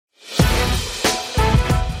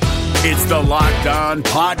It's the Locked On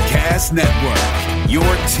Podcast Network, your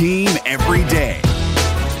team every day.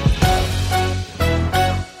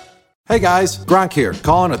 Hey guys, Gronk here,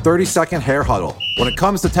 calling a 30-second hair huddle. When it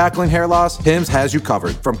comes to tackling hair loss, Hims has you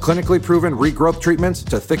covered. From clinically proven regrowth treatments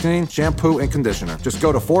to thickening, shampoo, and conditioner. Just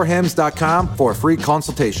go to 4hims.com for a free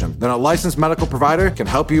consultation. Then a licensed medical provider can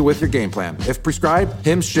help you with your game plan. If prescribed,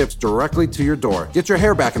 Hims ships directly to your door. Get your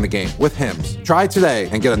hair back in the game with Hims. Try today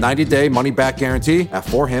and get a 90-day money-back guarantee at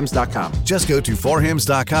 4hims.com. Just go to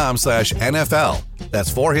 4hims.com/NFL.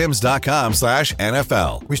 That's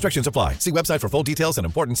 4hims.com/NFL. Restrictions apply. See website for full details and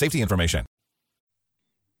important safety information.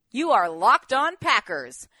 You are Locked On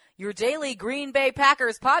Packers, your daily Green Bay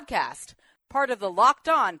Packers podcast, part of the Locked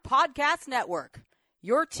On Podcast Network,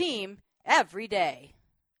 your team every day.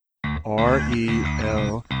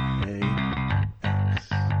 RELAX.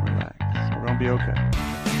 Relax. We're going to be okay.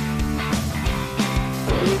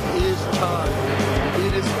 It is time.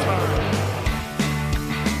 It is time.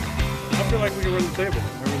 I feel like we can run the table.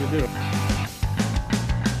 I really do.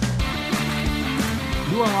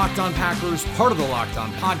 You are Locked On Packers, part of the Locked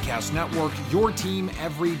On Podcast Network, your team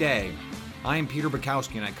every day. I am Peter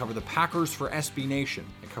Bukowski, and I cover the Packers for SB Nation.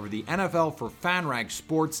 I cover the NFL for FanRag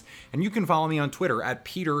Sports, and you can follow me on Twitter at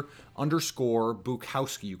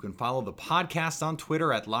Peter_Bukowski. You can follow the podcast on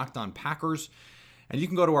Twitter at Locked On Packers, and you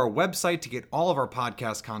can go to our website to get all of our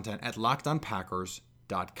podcast content at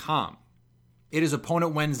LockedOnPackers.com. It is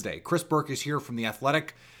Opponent Wednesday. Chris Burke is here from The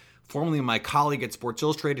Athletic, formerly my colleague at Sports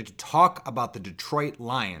Illustrated, to talk about the Detroit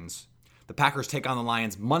Lions. The Packers take on the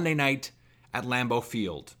Lions Monday night at Lambeau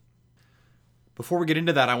Field. Before we get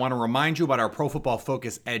into that, I want to remind you about our Pro Football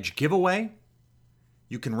Focus Edge giveaway.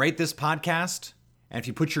 You can rate this podcast, and if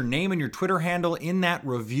you put your name and your Twitter handle in that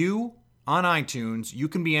review on iTunes, you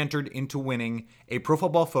can be entered into winning a Pro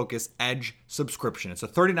Football Focus Edge subscription. It's a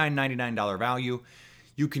 $39.99 value.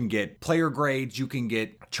 You can get player grades, you can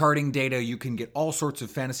get charting data, you can get all sorts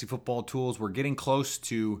of fantasy football tools. We're getting close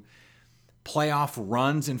to playoff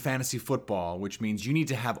runs in fantasy football, which means you need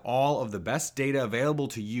to have all of the best data available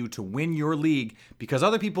to you to win your league, because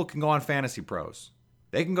other people can go on Fantasy Pros.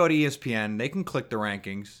 They can go to ESPN, they can click the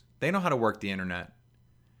rankings, they know how to work the internet.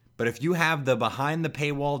 But if you have the behind the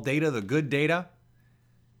paywall data, the good data,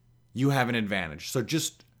 you have an advantage. So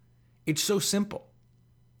it's so simple.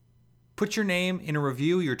 Put your name in a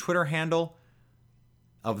review, your Twitter handle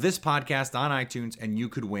of this podcast on iTunes, and you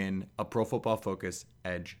could win a Pro Football Focus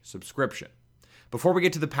Edge subscription. Before we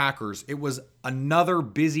get to the Packers, it was another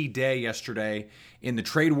busy day yesterday in the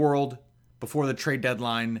trade world before the trade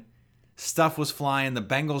deadline. Stuff was flying. The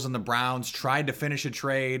Bengals and the Browns tried to finish a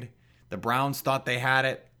trade. The Browns thought they had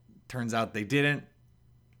it. Turns out they didn't.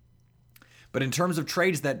 But in terms of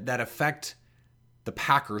trades that affect the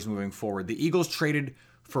Packers moving forward, the Eagles traded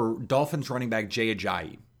for Dolphins running back Jay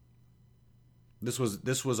Ajayi. This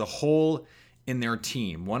was a hole in their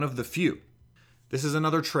team, one of the few. This is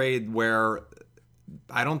another trade where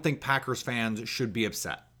I don't think Packers fans should be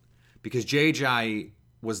upset, because Jay Ajayi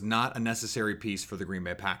was not a necessary piece for the Green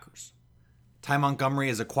Bay Packers. Ty Montgomery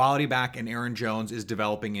is a quality back, and Aaron Jones is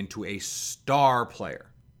developing into a star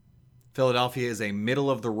player. Philadelphia is a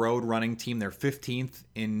middle-of-the-road running team. They're 15th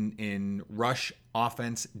in rush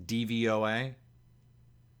offense DVOA.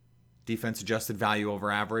 Defense adjusted value over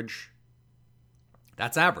average.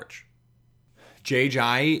 That's average. Jay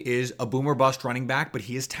Ajayi is a boomer bust running back, but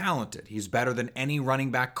he is talented. He's better than any running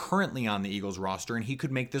back currently on the Eagles roster, and he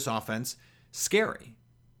could make this offense scary.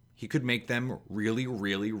 He could make them really,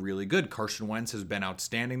 really, really good. Carson Wentz has been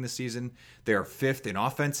outstanding this season. They're 5th in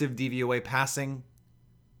offensive DVOA passing.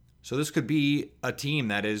 So this could be a team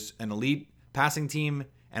that is an elite passing team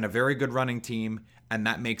and a very good running team, and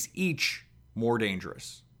that makes each more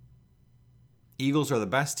dangerous. Eagles are the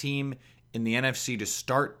best team in the NFC to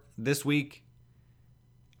start this week,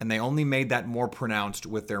 and they only made that more pronounced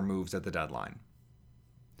with their moves at the deadline.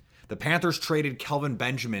 The Panthers traded Kelvin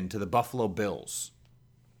Benjamin to the Buffalo Bills.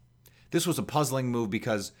 This was a puzzling move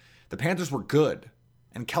because the Panthers were good,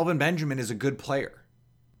 and Kelvin Benjamin is a good player.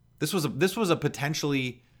 This was a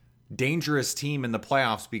potentially dangerous team in the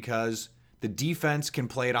playoffs because the defense can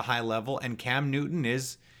play at a high level, and Cam Newton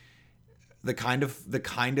is the kind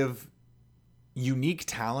of unique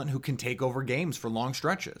talent who can take over games for long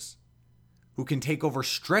stretches, who can take over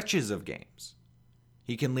stretches of games.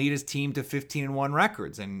 He can lead his team to 15-1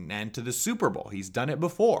 records and to the Super Bowl. He's done it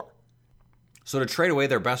before. So to trade away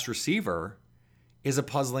their best receiver is a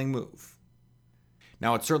puzzling move.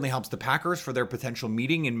 Now, it certainly helps the Packers for their potential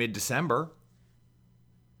meeting in mid-December.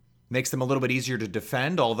 Makes them a little bit easier to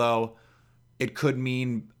defend, although it could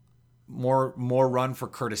mean more run for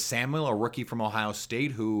Curtis Samuel, a rookie from Ohio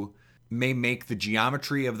State who may make the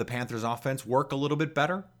geometry of the Panthers offense work a little bit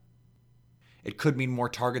better. It could mean more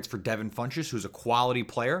targets for Devin Funchess, who's a quality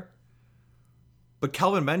player. But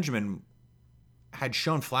Kelvin Benjamin had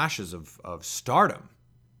shown flashes of stardom.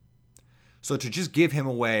 So to just give him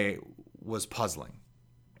away was puzzling.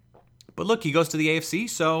 But look, he goes to the AFC,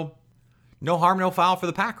 so no harm, no foul for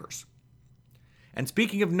the Packers. And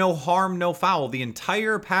speaking of no harm, no foul, the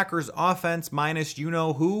entire Packers offense minus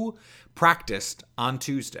you-know-who practiced on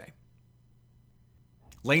Tuesday.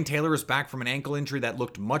 Lane Taylor is back from an ankle injury that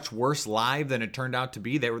looked much worse live than it turned out to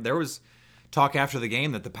be. There was talk after the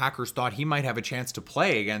game that the Packers thought he might have a chance to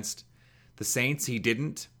play against the Saints. He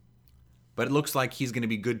didn't. But it looks like he's going to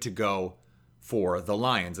be good to go for the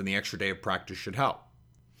Lions, and the extra day of practice should help.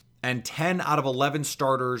 And 10 out of 11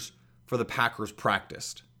 starters for the Packers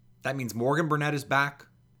practiced. That means Morgan Burnett is back.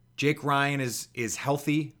 Jake Ryan is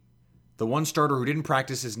healthy. The one starter who didn't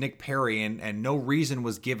practice is Nick Perry, and no reason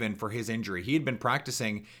was given for his injury. He had been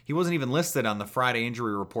practicing. He wasn't even listed on the Friday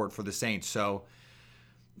injury report for the Saints. So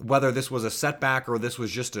whether this was a setback or this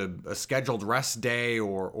was just a scheduled rest day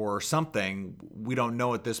or something, we don't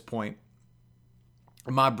know at this point.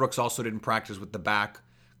 Ahmad Brooks also didn't practice with the back.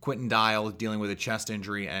 Quentin Dial dealing with a chest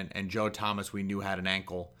injury, and Joe Thomas we knew had an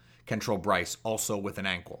ankle. Kentrell Bryce also with an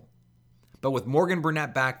ankle. But with Morgan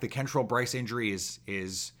Burnett back, the Kentrell Bryce injury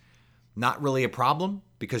is not really a problem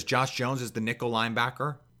because Josh Jones is the nickel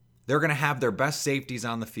linebacker. They're going to have their best safeties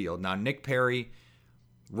on the field. Now, Nick Perry,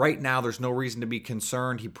 right now, there's no reason to be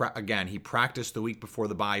concerned. He practiced the week before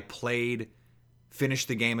the bye, played, finished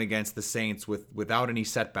the game against the Saints without any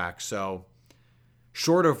setbacks. So,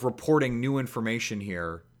 short of reporting new information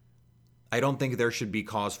here, I don't think there should be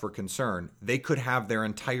cause for concern. They could have their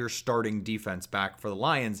entire starting defense back for the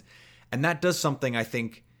Lions, and that does something, I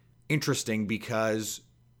think, interesting because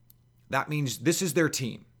that means this is their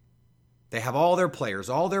team. They have all their players,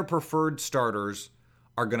 all their preferred starters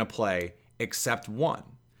are going to play except one.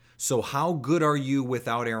 So how good are you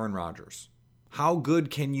without Aaron Rodgers? How good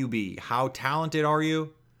can you be? How talented are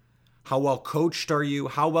you? How well coached are you?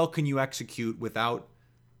 How well can you execute without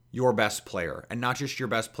your best player? And not just your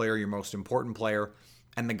best player, your most important player,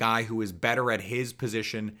 and the guy who is better at his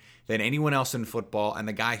position than anyone else in football, and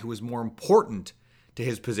the guy who is more important to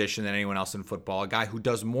his position than anyone else in football, a guy who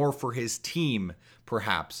does more for his team,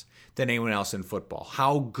 perhaps, than anyone else in football.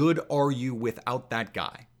 How good are you without that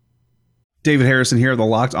guy? David Harrison here, the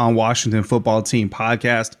Locked On Washington Football Team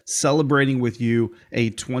podcast, celebrating with you a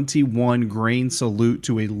 21 grain salute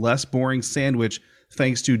to a less boring sandwich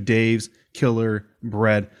thanks to Dave's Killer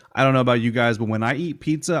Bread. I don't know about you guys, but when I eat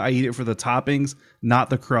pizza, I eat it for the toppings, not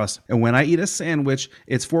the crust. And when I eat a sandwich,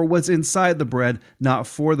 it's for what's inside the bread, not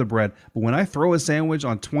for the bread. But when I throw a sandwich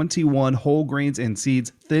on 21 whole grains and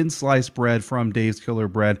seeds, thin sliced bread from Dave's Killer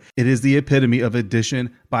Bread, it is the epitome of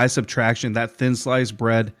addition by subtraction. That thin sliced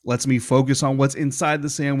bread lets me focus on what's inside the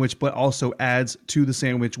sandwich, but also adds to the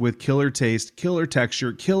sandwich with killer taste, killer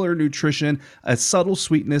texture, killer nutrition, a subtle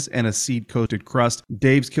sweetness, and a seed-coated crust.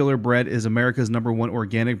 Dave's Killer Bread is America's #1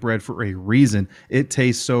 organic bread for a reason. It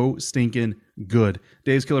tastes so stinking good.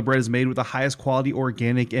 Dave's Killer Bread is made with the highest quality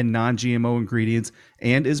organic and non-GMO ingredients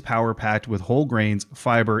and is power-packed with whole grains,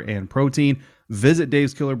 fiber, and protein. Visit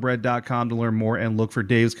daveskillerbread.com to learn more and look for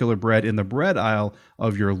Dave's Killer Bread in the bread aisle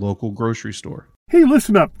of your local grocery store. Hey,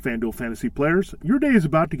 listen up, FanDuel Fantasy players. Your day is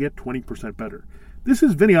about to get 20% better. This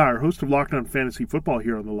is Vinny Iyer, host of Locked On Fantasy Football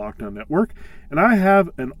here on the Locked On Network, and I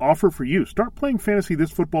have an offer for you. Start playing fantasy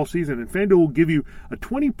this football season, and FanDuel will give you a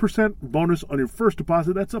 20% bonus on your first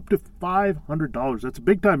deposit. That's up to $500. That's a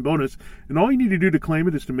big-time bonus, and all you need to do to claim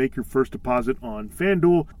it is to make your first deposit on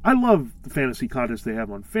FanDuel. I love the fantasy contests they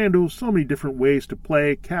have on FanDuel. So many different ways to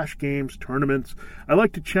play, cash games, tournaments. I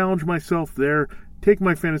like to challenge myself there. Take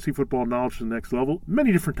my fantasy football knowledge to the next level.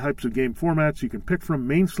 Many different types of game formats you can pick from: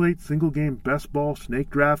 main slate, single game, best ball,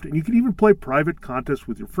 snake draft, and you can even play private contests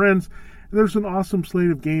with your friends. And there's an awesome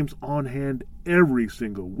slate of games on hand every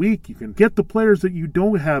single week. You can get the players that you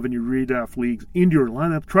don't have in your redraft leagues into your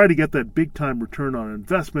lineup. Try to get that big-time return on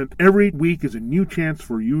investment. Every week is a new chance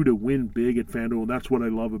for you to win big at FanDuel, and that's what I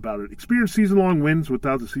love about it. Experience season-long wins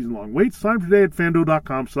without the season-long waits. Sign up today at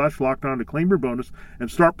FanDuel.com/LockedOn to claim your bonus and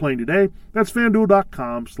start playing today. That's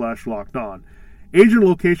FanDuel.com/LockedOn. Age and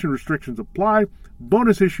location restrictions apply.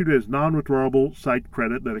 Bonus issued as non-withdrawable site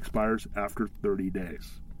credit that expires after 30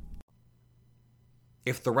 days.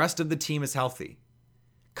 If the rest of the team is healthy,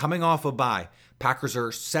 coming off a bye, Packers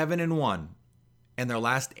are 7-1 in their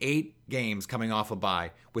last 8 games coming off a bye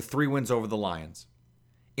with 3 wins over the Lions.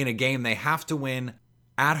 In a game they have to win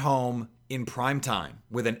at home in prime time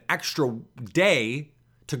with an extra day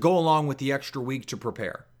to go along with the extra week to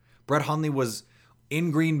prepare. Brett Hundley was in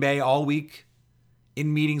Green Bay all week,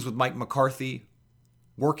 in meetings with Mike McCarthy,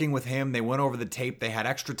 working with him. They went over the tape. They had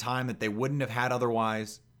extra time that they wouldn't have had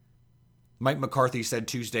otherwise. Mike McCarthy said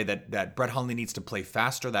Tuesday that Brett Hundley needs to play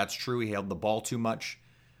faster. That's true. He held the ball too much,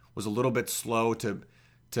 was a little bit slow to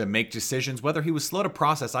make decisions. Whether he was slow to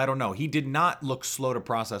process, I don't know. He did not look slow to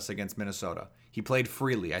process against Minnesota. He played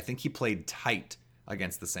freely. I think he played tight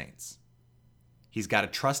against the Saints. He's got to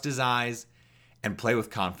trust his eyes and play with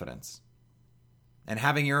confidence. And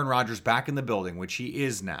having Aaron Rodgers back in the building, which he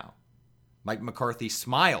is now, Mike McCarthy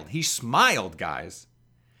smiled. He smiled, guys,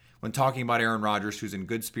 when talking about Aaron Rodgers, who's in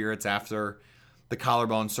good spirits after the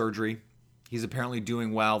collarbone surgery. He's apparently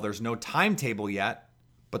doing well. There's no timetable yet,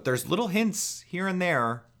 but there's little hints here and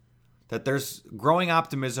there that there's growing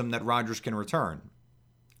optimism that Rodgers can return.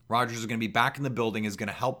 Rodgers is going to be back in the building, is going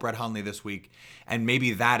to help Brett Hundley this week, and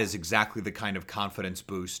maybe that is exactly the kind of confidence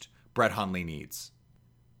boost Brett Hundley needs.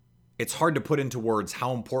 It's hard to put into words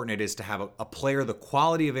how important it is to have a player the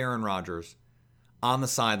quality of Aaron Rodgers on the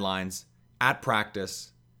sidelines, at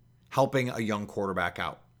practice, helping a young quarterback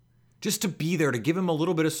out. Just to be there, to give him a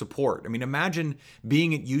little bit of support. I mean, imagine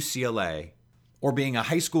being at UCLA or being a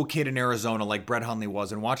high school kid in Arizona like Brett Hundley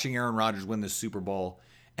was and watching Aaron Rodgers win the Super Bowl,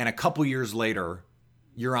 and a couple years later,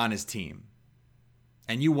 you're on his team.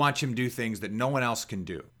 And you watch him do things that no one else can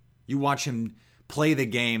do. You watch him play the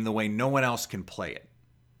game the way no one else can play it.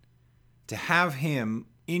 To have him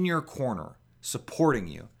in your corner, supporting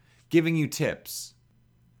you, giving you tips,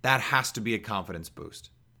 that has to be a confidence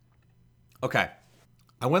boost. Okay,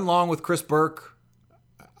 I went long with Chris Burke.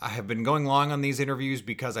 I have been going long on these interviews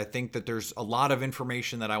because I think that there's a lot of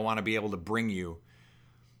information that I want to be able to bring you.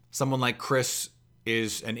 Someone like Chris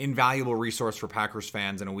is an invaluable resource for Packers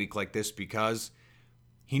fans in a week like this because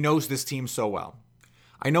he knows this team so well.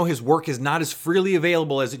 I know his work is not as freely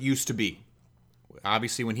available as it used to be.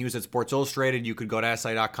 Obviously, when he was at Sports Illustrated, you could go to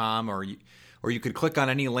SI.com or you could click on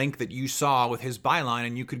any link that you saw with his byline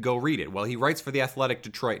and you could go read it. Well, he writes for The Athletic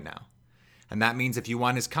Detroit now. And that means if you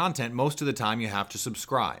want his content, most of the time you have to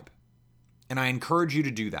subscribe. And I encourage you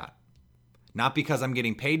to do that. Not because I'm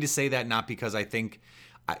getting paid to say that, not because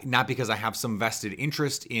I have some vested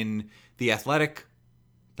interest in The Athletic,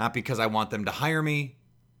 not because I want them to hire me.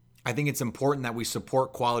 I think it's important that we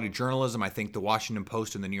support quality journalism. I think the Washington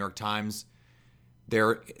Post and the New York Times,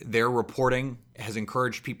 their reporting has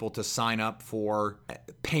encouraged people to sign up for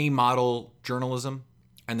pay model journalism,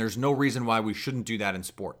 and there's no reason why we shouldn't do that in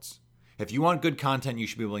sports. If you want good content, you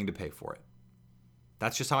should be willing to pay for it.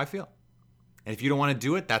 That's just how I feel. And if you don't want to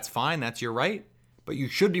do it, that's fine. That's your right. But you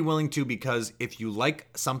should be willing to, because if you like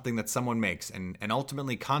something that someone makes, and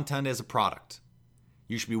ultimately content is a product,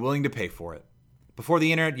 you should be willing to pay for it. Before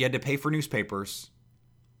the internet, you had to pay for newspapers.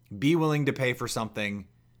 Be willing to pay for something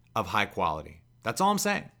of high quality. That's all I'm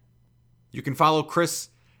saying. You can follow Chris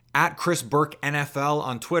at Chris Burke NFL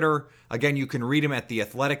on Twitter. Again, you can read him at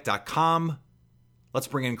theathletic.com. Let's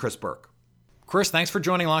bring in Chris Burke. Chris, thanks for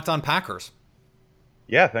joining Locked On Packers.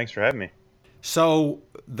 Yeah, thanks for having me. So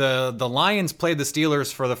the Lions played the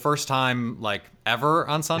Steelers for the first time ever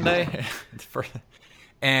on Sunday.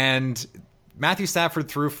 And Matthew Stafford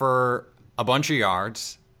threw for a bunch of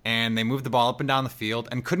yards, and they moved the ball up and down the field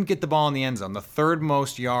and couldn't get the ball in the end zone. The third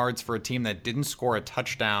most yards for a team that didn't score a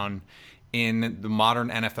touchdown in the modern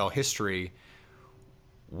NFL history.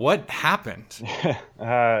 What happened?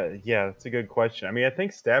 Yeah, that's a good question. I mean, I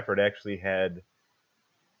think Stafford actually had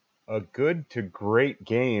a good to great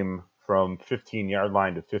game from 15-yard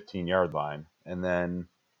line to 15-yard line, and then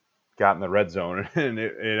got in the red zone, and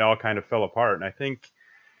it all kind of fell apart. And I think,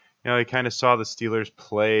 I kind of saw the Steelers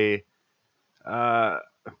play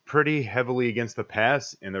pretty heavily against the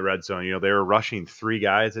pass in the red zone. They were rushing 3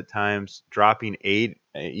 guys at times, dropping 8,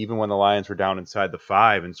 even when the Lions were down inside the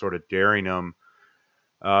 5, and sort of daring them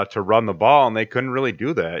to run the ball, and they couldn't really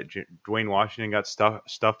do that. Dwayne Washington got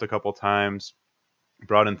stuffed a couple times,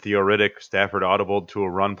 brought in Theo Riddick. Stafford audibled to a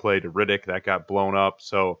run play to Riddick. That got blown up.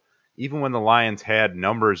 So even when the Lions had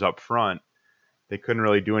numbers up front, they couldn't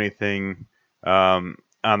really do anything on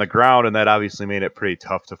the ground, and that obviously made it pretty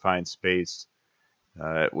tough to find space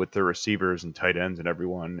with the receivers and tight ends and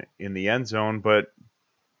everyone in the end zone. But,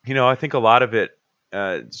 I think a lot of it,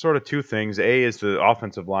 sort of 2 things. A is the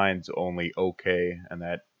offensive line's only okay, and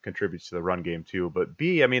that contributes to the run game too. But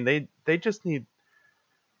B, I mean, they just need,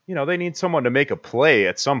 they need someone to make a play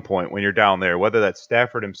at some point when you're down there, whether that's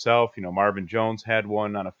Stafford himself. Marvin Jones had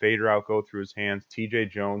one on a fade route go through his hands. TJ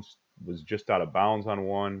Jones was just out of bounds on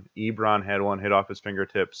one. Ebron had one hit off his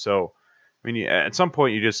fingertips. So, I mean, at some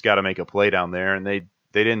point you just got to make a play down there, and they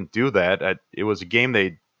didn't do that. It was a game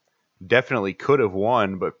they definitely could have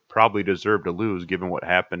won, but probably deserved to lose given what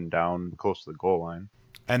happened down close to the goal line.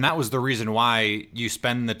 And that was the reason why you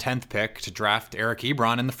spend the 10th pick to draft Eric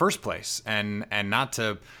Ebron in the first place, and not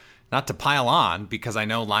to pile on, because I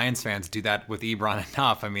know Lions fans do that with Ebron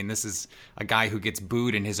enough. I mean, this is a guy who gets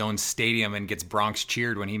booed in his own stadium and gets Bronx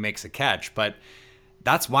cheered when he makes a catch, but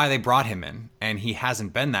that's why they brought him in, and he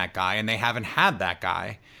hasn't been that guy, and they haven't had that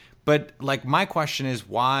guy. But like, my question is,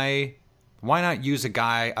 why not use a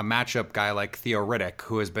matchup guy like Theo Riddick,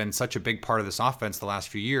 who has been such a big part of this offense the last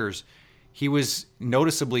few years? He was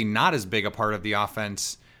noticeably not as big a part of the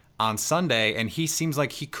offense on Sunday, and he seems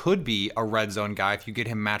like he could be a red zone guy if you get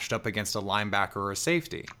him matched up against a linebacker or a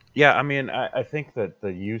safety. Yeah, I mean, I think that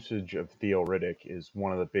the usage of Theo Riddick is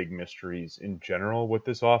one of the big mysteries in general with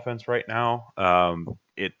this offense right now.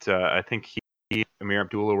 I think he and Amir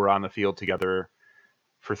Abdullah were on the field together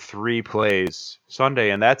for 3 plays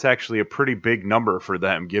Sunday, and that's actually a pretty big number for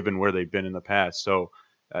them given where they've been in the past. So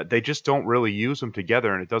they just don't really use them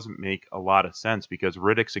together, and it doesn't make a lot of sense because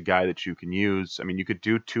Riddick's a guy that you can use. I mean, you could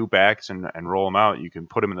do 2 backs and roll him out. You can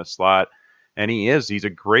put him in the slot, and he's a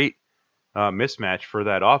great mismatch for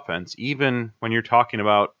that offense. Even when you're talking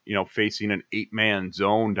about, facing an 8-man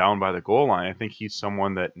zone down by the goal line, I think he's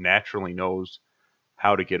someone that naturally knows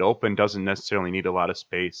how to get open, doesn't necessarily need a lot of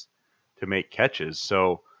space to make catches.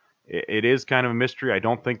 So it is kind of a mystery. I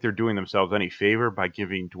don't think they're doing themselves any favor by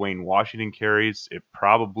giving Dwayne Washington carries. It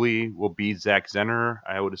probably will be Zach Zenner,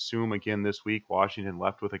 I would assume, again this week. Washington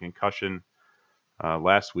left with a concussion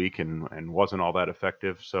last week and wasn't all that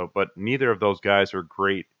effective. But neither of those guys are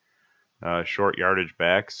great short yardage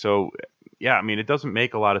backs. So, yeah, I mean, it doesn't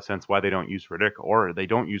make a lot of sense why they don't use Riddick, or they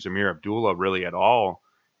don't use Amir Abdullah really at all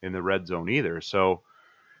in the red zone either. So,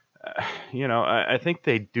 I think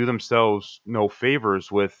they do themselves no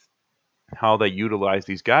favors with how they utilize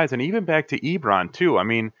these guys. And even back to Ebron, too. I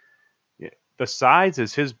mean, the size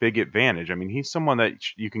is his big advantage. I mean, he's someone that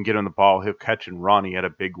you can get on the ball, he'll catch and run. He had a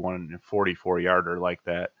big one, a 44-yarder like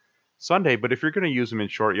that Sunday. But if you're going to use him in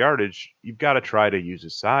short yardage, you've got to try to use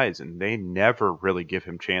his size. And they never really give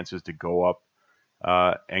him chances to go up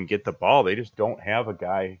and get the ball. They just don't have a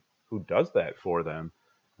guy who does that for them.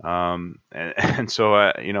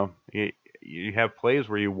 So, you have plays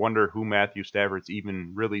where you wonder who Matthew Stafford's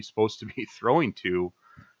even really supposed to be throwing to.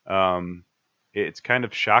 It's kind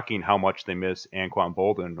of shocking how much they miss Anquan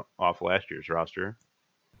Bolden off last year's roster.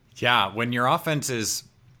 Yeah, when your offense is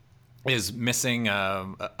missing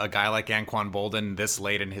a guy like Anquan Bolden this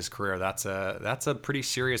late in his career, that's a pretty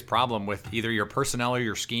serious problem with either your personnel or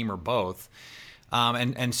your scheme or both.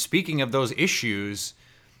 And speaking of those issues,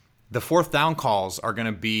 the 4th down calls are going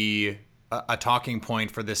to be a talking point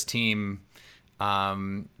for this team.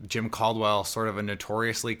 Jim Caldwell, sort of a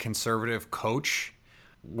notoriously conservative coach.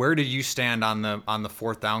 Where did you stand on the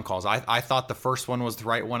 4th down calls? I thought the first one was the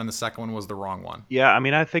right one and the second one was the wrong one. Yeah, I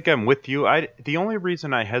mean, I think I'm with you. The only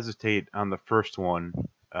reason I hesitate on the first one,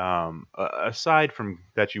 aside from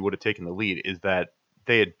that you would have taken the lead, is that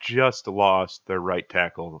they had just lost their right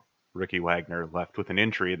tackle, Ricky Wagner, left with an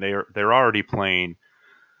injury, and they're already playing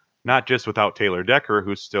not just without Taylor Decker,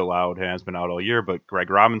 who's still out, has been out all year, but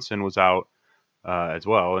Greg Robinson was out as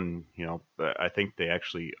well. And, I think they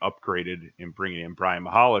actually upgraded in bringing in Brian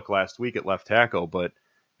Mahalik last week at left tackle. But,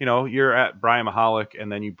 you're at Brian Mahalik,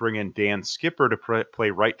 and then you bring in Dan Skipper to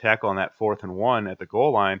play right tackle on that 4th and 1 at the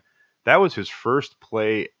goal line. That was his first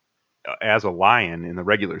play as a Lion in the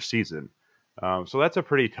regular season. So that's a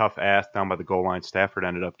pretty tough ask down by the goal line. Stafford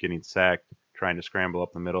ended up getting sacked trying to scramble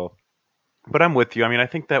up the middle. But I'm with you. I mean, I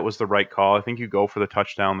think that was the right call. I think you go for the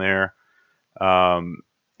touchdown there.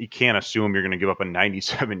 You can't assume you're going to give up a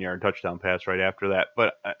 97-yard touchdown pass right after that.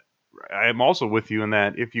 But I'm also with you in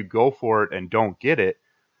that if you go for it and don't get it,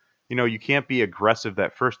 you can't be aggressive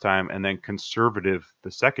that first time and then conservative the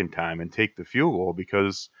second time and take the field goal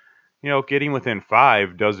because, getting within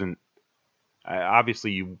 5 doesn't –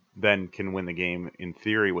 obviously you then can win the game in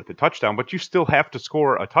theory with a touchdown, but you still have to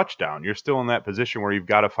score a touchdown. You're still in that position where you've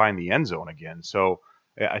got to find the end zone again. So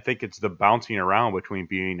I think it's the bouncing around between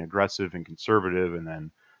being aggressive and conservative and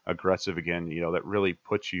then aggressive again, that really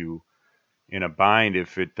puts you in a bind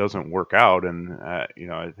if it doesn't work out. And,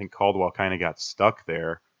 I think Caldwell kind of got stuck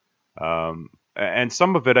there. And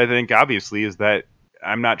some of it, I think, obviously, is that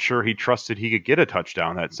I'm not sure he trusted he could get a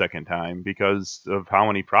touchdown that second time because of how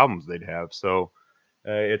many problems they'd have. So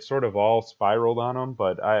it sort of all spiraled on them.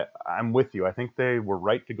 But I'm with you. I think they were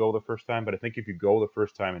right to go the first time. But I think if you go the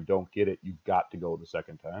first time and don't get it, you've got to go the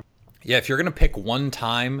second time. Yeah, if you're going to pick one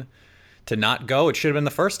time to not go, it should have been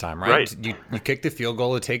the first time, right? You kick the field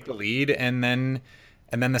goal to take the lead, and then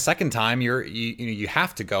the second time you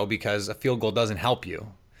have to go because a field goal doesn't help you.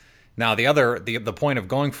 Now, the point of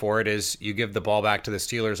going for it is you give the ball back to the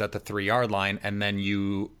Steelers at the 3-yard line, and then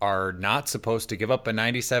you are not supposed to give up a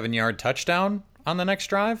 97-yard touchdown on the next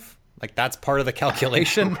drive. Like, that's part of the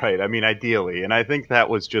calculation. Right. I mean, ideally. And I think that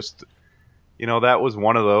was just, that was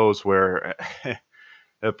one of those where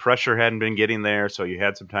the pressure hadn't been getting there. So you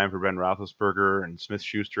had some time for Ben Roethlisberger, and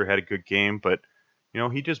Smith-Schuster had a good game. But,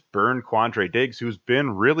 he just burned Quandre Diggs, who's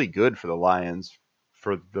been really good for the Lions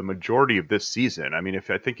for the majority of this season. I mean, if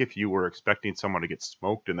you were expecting someone to get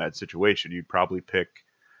smoked in that situation, you'd probably pick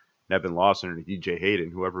Nevin Lawson or DJ Hayden,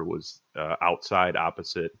 whoever was outside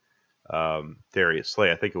opposite Darius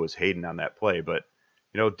Slay. I think it was Hayden on that play, but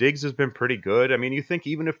Diggs has been pretty good. I mean, you think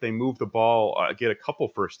even if they move the ball, get a couple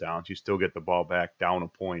first downs, you still get the ball back down a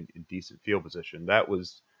point in decent field position. That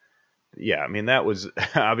was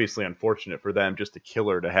obviously unfortunate for them, just a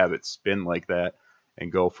killer to have it spin like that and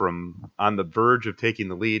go from on the verge of taking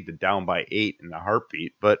the lead to down by 8 in a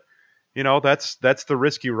heartbeat. But, that's the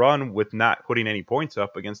risk you run with not putting any points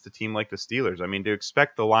up against a team like the Steelers. I mean, to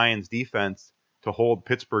expect the Lions defense to hold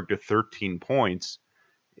Pittsburgh to 13 points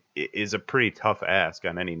is a pretty tough ask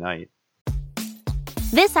on any night.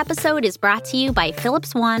 This episode is brought to you by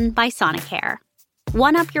Philips One by Sonicare.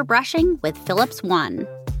 One up your brushing with Philips One.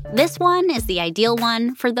 This one is the ideal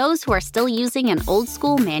one for those who are still using an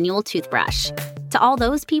old-school manual toothbrush. To all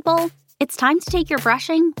those people, it's time to take your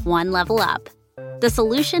brushing one level up. The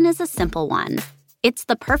solution is a simple one. It's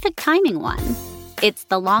the perfect timing one. It's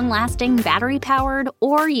the long-lasting battery-powered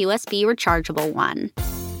or USB rechargeable one.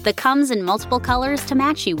 that comes in multiple colors to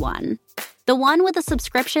match you one. The one with a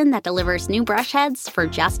subscription that delivers new brush heads for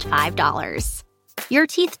just $5. Your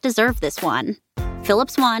teeth deserve this one.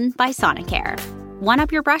 Philips One by Sonicare. One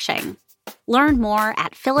up your brushing. Learn more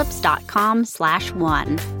at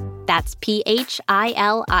philips.com/one. That's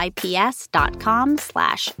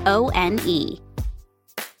philips.com/ONE.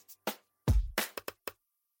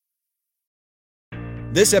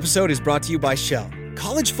 This episode is brought to you by Shell.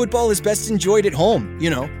 College football is best enjoyed at home. You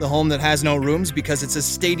know, the home that has no rooms because it's a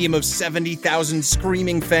stadium of 70,000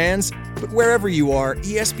 screaming fans. But wherever you are,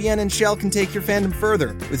 ESPN and Shell can take your fandom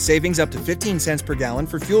further with savings up to 15 cents per gallon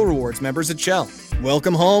for fuel rewards members at Shell.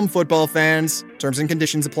 Welcome home, football fans. Terms and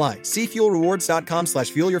conditions apply. See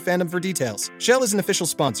fuelrewards.com/fuelyourfandom for details. Shell is an official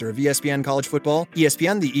sponsor of ESPN College Football.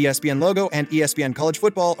 ESPN, the ESPN logo, and ESPN College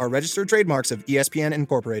Football are registered trademarks of ESPN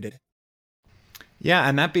Incorporated. Yeah,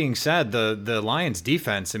 and that being said, the Lions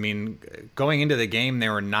defense, I mean, going into the game, they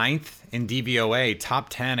were 9th in DVOA, top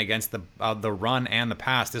 10 against the run and the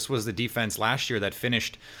pass. This was the defense last year that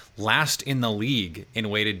finished last in the league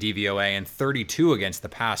in weighted DVOA and 32 against the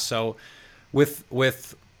pass. So with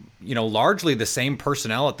largely the same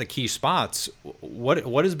personnel at the key spots,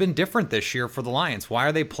 what has been different this year for the Lions? Why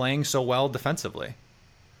are they playing so well defensively?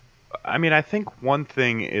 I mean, I think one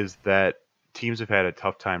thing is that teams have had a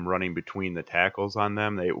tough time running between the tackles on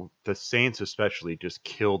them. The Saints especially just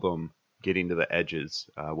killed them getting to the edges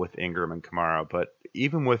with Ingram and Kamara. But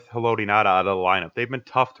even with Haloti Ngata out of the lineup, they've been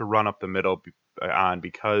tough to run up the middle on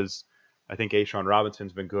because I think A'Shawn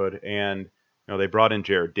Robinson's been good. And they brought in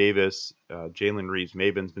Jared Davis. Jalen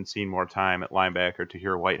Reeves-Maybin's been seeing more time at linebacker.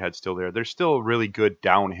 Tahir Whitehead's still there. They're still a really good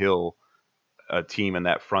downhill team in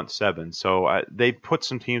that front seven. So they put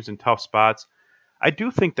some teams in tough spots. I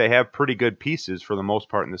do think they have pretty good pieces for the most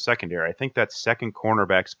part in the secondary. I think that second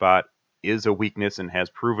cornerback spot is a weakness and has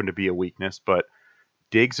proven to be a weakness, but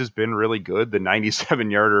Diggs has been really good. The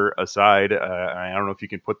 97-yarder aside, I don't know if you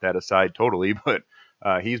can put that aside totally, but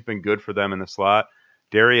he's been good for them in the slot.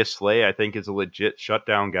 Darius Slay, I think, is a legit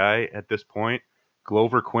shutdown guy at this point.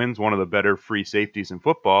 Glover Quinn's one of the better free safeties in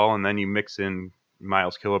football, and then you mix in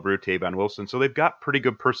Miles Killebrew, Tavon Wilson. So they've got pretty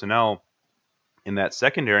good personnel in that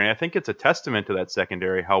secondary. And I think it's a testament to that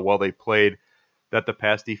secondary, how well they played, that the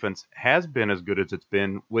pass defense has been as good as it's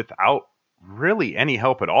been without really any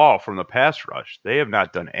help at all from the pass rush. They have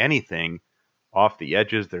not done anything off the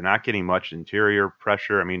edges. They're not getting much interior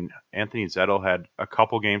pressure. I mean, Anthony Zettel had a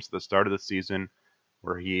couple games at the start of the season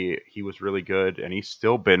where he was really good, and he's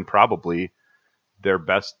still been probably their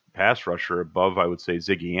best pass rusher above, I would say,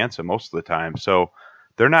 Ziggy Ansah most of the time. So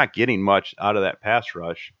they're not getting much out of that pass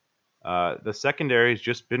rush. The secondary has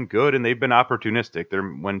just been good, and they've been opportunistic.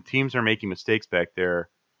 When teams are making mistakes back there,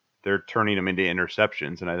 they're turning them into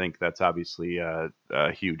interceptions, and I think that's obviously a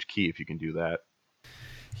huge key if you can do that.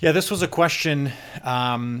 Yeah, this was a question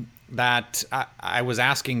that I was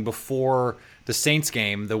asking before the Saints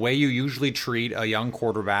game. The way you usually treat a young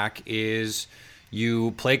quarterback is you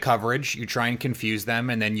play coverage, you try and confuse them,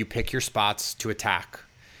 and then you pick your spots to attack.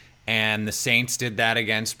 And the Saints did that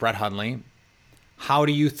against Brett Hundley. How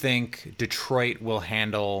do you think Detroit will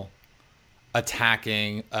handle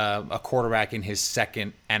attacking a quarterback in his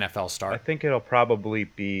second NFL I start? think it'll probably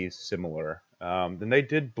be similar. Then they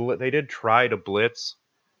did try to blitz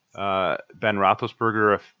Ben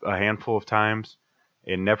Roethlisberger a handful of times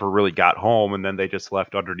and never really got home, and then they just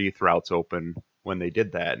left underneath routes open when they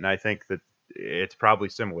did that. And I think that it's probably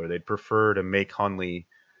similar. They'd prefer to make Hundley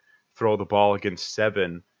throw the ball against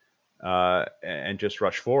 7 and just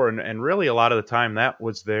rush forward. And really, a lot of the time, that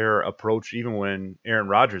was their approach, even when Aaron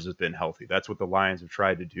Rodgers has been healthy. That's what the Lions have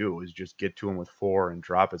tried to do, is just get to him with 4 and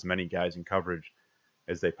drop as many guys in coverage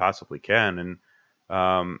as they possibly can.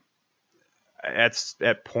 And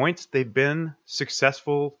at points, they've been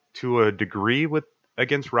successful to a degree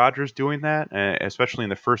against Rodgers doing that, especially in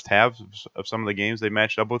the first halves of some of the games they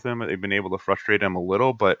matched up with him. They've been able to frustrate him a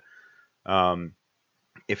little, but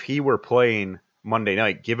if he were playing Monday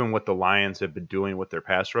night, given what the Lions have been doing with their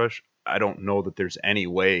pass rush, I don't know that there's any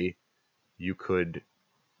way you could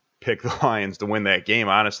pick the Lions to win that game,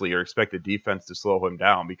 honestly, or expect the defense to slow him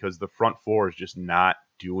down, because the front four is just not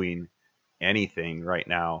doing anything right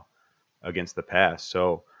now against the pass.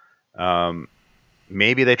 So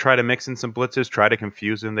maybe they try to mix in some blitzes, try to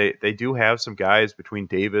confuse him. They do have some guys between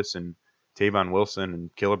Davis and Tavon Wilson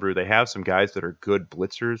and Killebrew. They have some guys that are good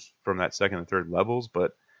blitzers from that second and third levels,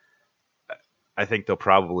 but I think you'll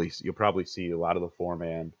probably see a lot of the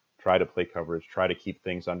 4-man try to play coverage, try to keep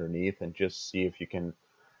things underneath, and just see if you can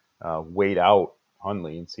wait out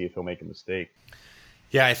Hundley and see if he'll make a mistake.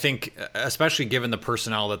 Yeah, I think especially given the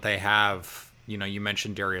personnel that they have, you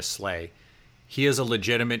mentioned Darius Slay. He is a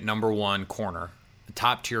legitimate number 1 corner,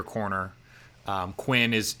 top tier corner.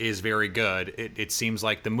 Quinn is very good. It seems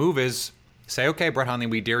like the move is say, okay, Brett Hundley,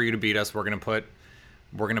 we dare you to beat us. We're gonna put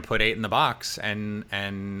 8 in the box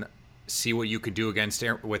and see what you could do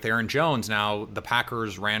with Aaron Jones. Now the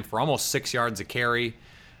Packers ran for almost 6 yards a carry.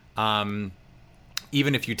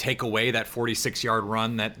 Even if you take away that 46-yard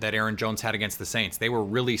run that Aaron Jones had against the Saints, they were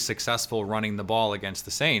really successful running the ball against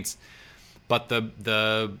the Saints. But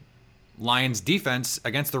the Lions defense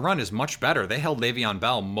against the run is much better. They held Le'Veon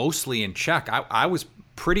Bell mostly in check. I was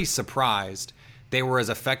pretty surprised they were as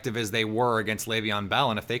effective as they were against Le'Veon Bell.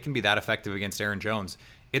 And if they can be that effective against Aaron Jones,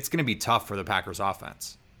 it's going to be tough for the Packers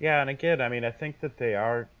offense. Yeah, and again, I mean, I think that they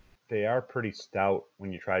are pretty stout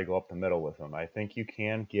when you try to go up the middle with them. I think you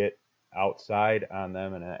can get outside on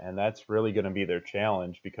them, and that's really going to be their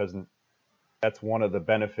challenge, because that's one of the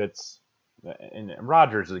benefits. And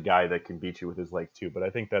Rodgers is a guy that can beat you with his legs too, but I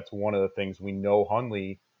think that's one of the things we know.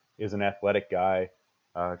 Hundley is an athletic guy,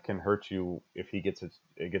 can hurt you if he gets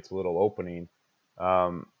a little opening,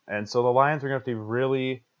 and so the Lions are going to have to be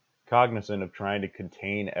really cognizant of trying to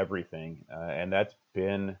contain everything, and that's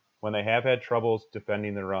been, when they have had troubles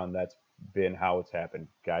defending the run, that's been how it's happened.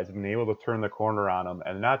 Guys have been able to turn the corner on them,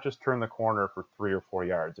 and not just turn the corner for 3 or 4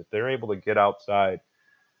 yards. If they're able to get outside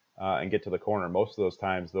and get to the corner, most of those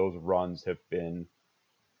times those runs have been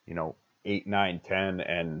 8, 9, 10,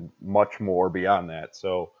 and much more beyond that.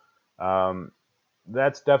 So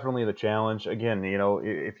that's definitely the challenge. Again,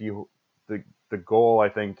 if the goal, I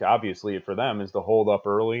think, obviously for them, is to hold up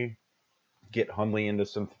early, get Hundley into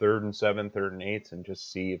some 3rd and 7, 3rd and 8s, and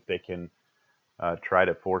just see if they can try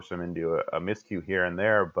to force him into a miscue here and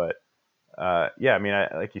there. But yeah, I mean,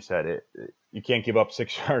 like you said, you can't give up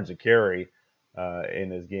 6 yards a carry in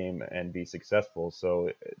this game and be successful.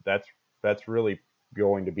 So that's really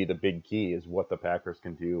going to be the big key, is what the Packers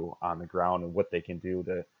can do on the ground and what they can do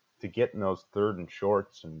to get in those 3rd and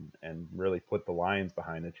shorts and really put the Lions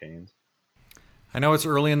behind the chains. I know it's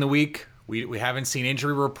early in the week. We haven't seen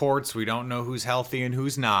injury reports. We don't know who's healthy and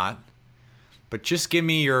who's not. But just give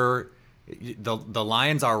me the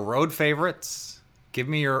Lions are road favorites. Give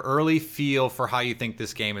me your early feel for how you think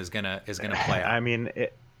this game is gonna play out. I mean,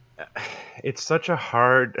 it's such a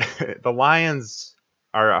hard. The Lions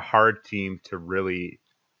are a hard team to really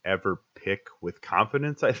ever pick with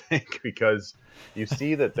confidence, I think, because you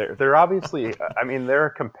see that they're obviously. I mean, they're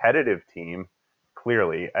a competitive team.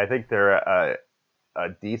 Clearly, I think they're a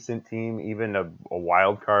decent team, even a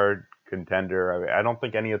wild card contender. I mean, I don't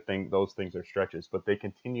think any of those things are stretches, but they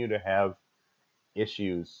continue to have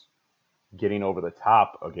issues getting over the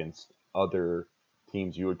top against other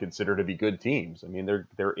teams you would consider to be good teams. I mean,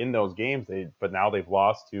 they're in those games, but now they've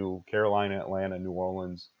lost to Carolina, Atlanta, New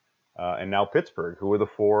Orleans, and now Pittsburgh, who are the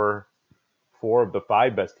four of the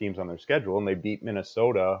 5 best teams on their schedule, and they beat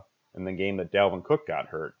Minnesota in the game that Dalvin Cook got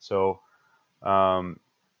hurt. So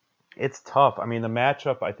it's tough. I mean, the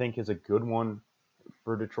matchup, I think, is a good one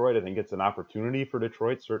for Detroit. I think it's an opportunity for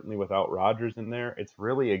Detroit, certainly without Rodgers in there. It's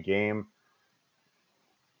really a game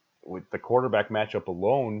with the quarterback matchup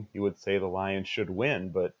alone, you would say the Lions should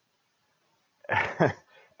win, but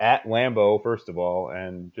at Lambeau, first of all,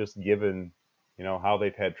 and just given, how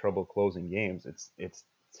they've had trouble closing games, it's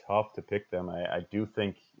tough to pick them. I do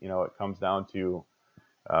think, it comes down to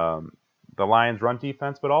the Lions' run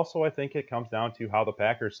defense, but also I think it comes down to how the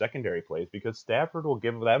Packers' secondary plays, because Stafford will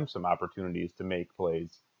give them some opportunities to make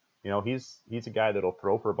plays. He's a guy that'll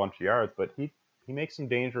throw for a bunch of yards, but he makes some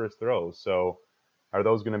dangerous throws. So are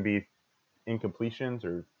those going to be incompletions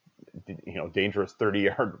or, dangerous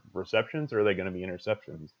 30-yard receptions, or are they going to be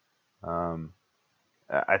interceptions?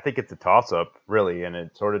 I think it's a toss-up, really, and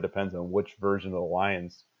it sort of depends on which version of the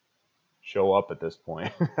Lions show up at this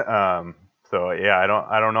point. So yeah,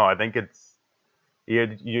 I don't know. I think it's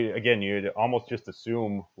you'd almost just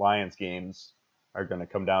assume Lions games are going to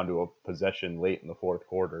come down to a possession late in the fourth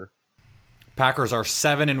quarter. Packers are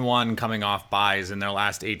 7-1 coming off byes in their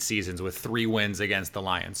last 8 seasons with 3 wins against the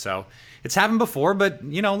Lions. So it's happened before, but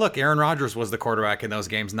look, Aaron Rodgers was the quarterback in those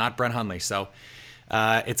games, not Brett Hundley. So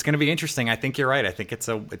it's going to be interesting. I think you're right. I think it's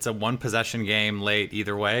a one possession game late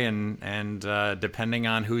either way, and depending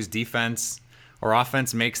on whose defense or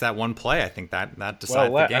offense makes that one play, I think that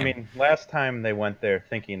decides the game. I mean, last time they went there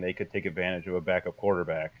thinking they could take advantage of a backup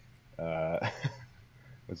quarterback,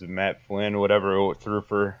 was it Matt Flynn, whatever, threw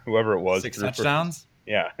for whoever it was. 6 touchdowns?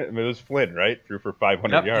 It was Flynn, right? Threw for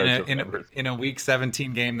 500 yards. In a Week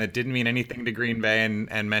 17 game that didn't mean anything to Green Bay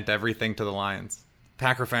and meant everything to the Lions.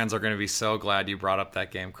 Packer fans are going to be so glad you brought up that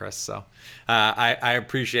game, Chris. So I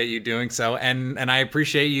appreciate you doing so, and I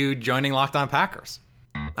appreciate you joining Locked On Packers.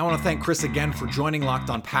 I want to thank Chris again for joining Locked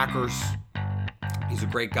On Packers. He's a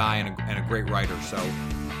great guy and a great writer. So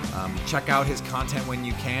check out his content when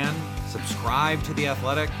you can. Subscribe to The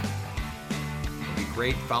Athletic. It'll be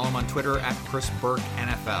great. Follow him on Twitter at Chris Burke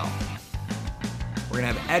NFL. We're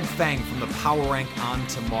going to have Ed Fang from the Power Rank on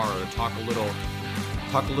tomorrow to talk a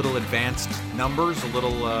little advanced numbers, a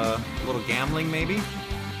little gambling maybe,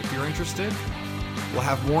 if you're interested. We'll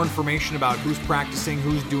have more information about who's practicing,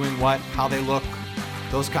 who's doing what, how they look,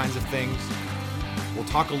 those kinds of things. We'll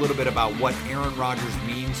talk a little bit about what Aaron Rodgers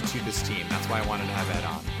means to this team. That's why I wanted to have Ed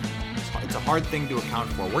on. It's a hard thing to account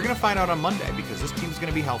for. We're going to find out on Monday because this team's going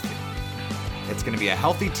to be healthy. It's going to be a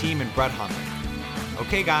healthy team in Brett Hundley.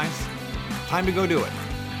 Okay, guys, time to go do it.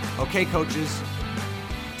 Okay, coaches,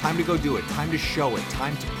 time to go do it. Time to show it.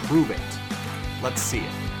 Time to prove it. Let's see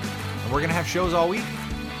it. And we're going to have shows all week.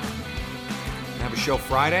 We're going to have a show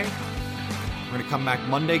Friday. We're going to come back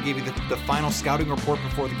Monday, give you the final scouting report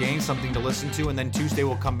before the game, something to listen to, and then Tuesday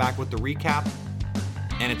we'll come back with the recap,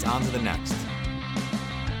 and it's on to the next.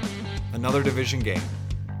 Another division game.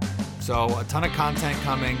 So a ton of content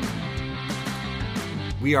coming.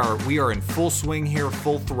 We are in full swing here,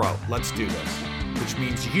 full throat. Let's do this. Which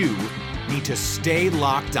means you need to stay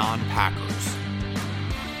locked on Packers.